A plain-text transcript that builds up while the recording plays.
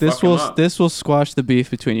This will squash the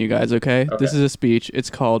beef between you guys, okay? This is a speech. It's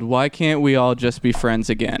called "Why Can't We All Just Be Friends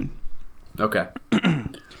Again?" Okay.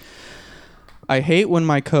 I hate when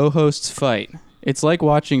my co-hosts fight. It's like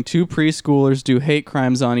watching two preschoolers do hate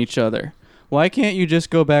crimes on each other. Why can't you just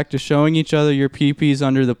go back to showing each other your peepees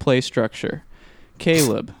under the play structure?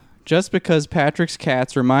 Caleb, just because Patrick's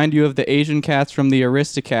cats remind you of the Asian cats from the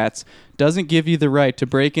Aristocats doesn't give you the right to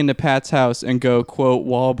break into Pat's house and go, quote,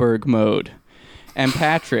 Wahlberg mode. And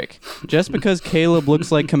Patrick, just because Caleb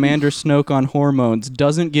looks like Commander Snoke on hormones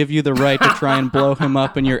doesn't give you the right to try and blow him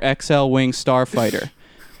up in your XL Wing starfighter.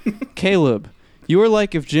 Caleb, you are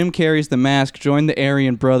like if Jim Carrey's The Mask joined the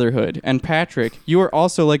Aryan Brotherhood. And Patrick, you are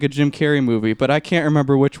also like a Jim Carrey movie, but I can't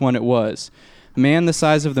remember which one it was. Man the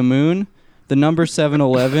Size of the Moon, The Number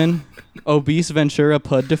 7-Eleven, Obese Ventura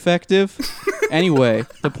Pud Defective. Anyway,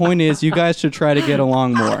 the point is you guys should try to get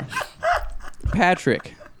along more.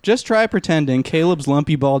 Patrick, just try pretending Caleb's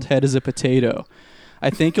lumpy bald head is a potato. I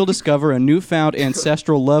think you'll discover a newfound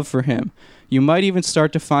ancestral love for him. You might even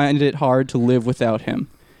start to find it hard to live without him.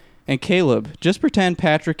 And Caleb, just pretend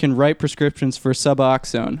Patrick can write prescriptions for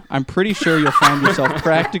Suboxone. I'm pretty sure you'll find yourself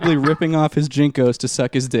practically ripping off his jinkos to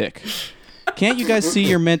suck his dick. Can't you guys see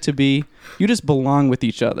you're meant to be? You just belong with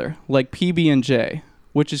each other, like PB&J,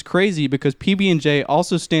 which is crazy because PB&J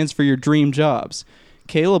also stands for your dream jobs.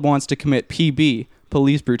 Caleb wants to commit PB,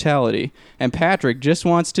 police brutality, and Patrick just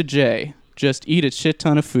wants to J, just eat a shit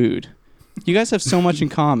ton of food. You guys have so much in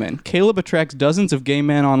common. Caleb attracts dozens of gay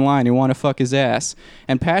men online who want to fuck his ass,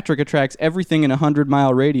 and Patrick attracts everything in a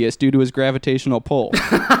 100-mile radius due to his gravitational pull.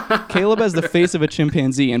 Caleb has the face of a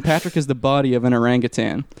chimpanzee, and Patrick has the body of an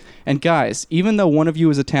orangutan. And guys, even though one of you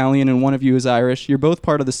is Italian and one of you is Irish, you're both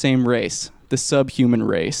part of the same race, the subhuman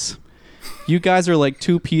race. You guys are like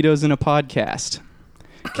two pedos in a podcast.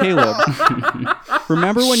 Caleb,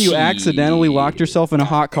 remember when you accidentally locked yourself in a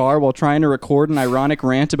hot car while trying to record an ironic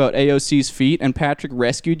rant about AOC's feet and Patrick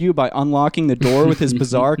rescued you by unlocking the door with his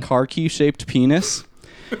bizarre car key-shaped penis?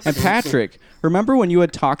 And Patrick, remember when you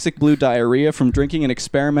had toxic blue diarrhea from drinking an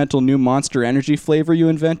experimental new Monster Energy flavor you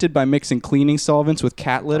invented by mixing cleaning solvents with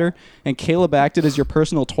cat litter, and Caleb acted as your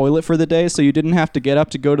personal toilet for the day so you didn't have to get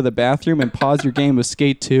up to go to the bathroom and pause your game of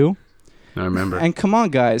Skate 2? I remember. And come on,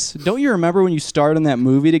 guys. Don't you remember when you starred in that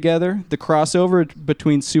movie together? The crossover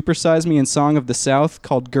between Super Size Me and Song of the South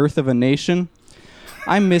called Girth of a Nation?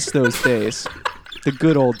 I miss those days. The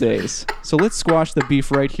good old days. So let's squash the beef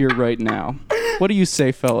right here, right now. What do you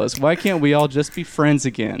say, fellas? Why can't we all just be friends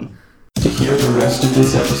again? To hear the rest of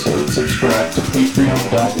this episode, subscribe to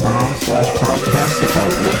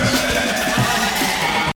patreon.com/podcastdepartments.